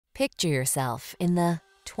Picture yourself in the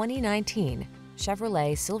 2019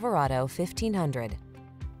 Chevrolet Silverado 1500.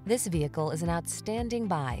 This vehicle is an outstanding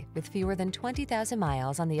buy with fewer than 20,000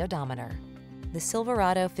 miles on the odometer. The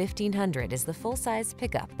Silverado 1500 is the full-size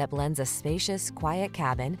pickup that blends a spacious, quiet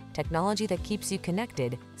cabin, technology that keeps you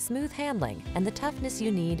connected, smooth handling, and the toughness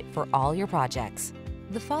you need for all your projects.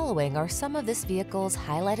 The following are some of this vehicle's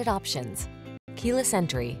highlighted options: keyless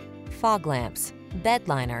entry, fog lamps, bed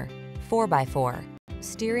liner, 4x4,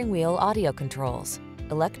 steering wheel audio controls,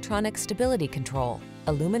 electronic stability control,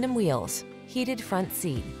 aluminum wheels, heated front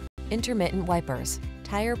seat, intermittent wipers,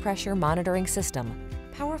 tire pressure monitoring system.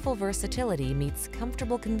 Powerful versatility meets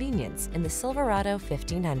comfortable convenience in the Silverado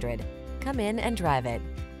 1500. Come in and drive it.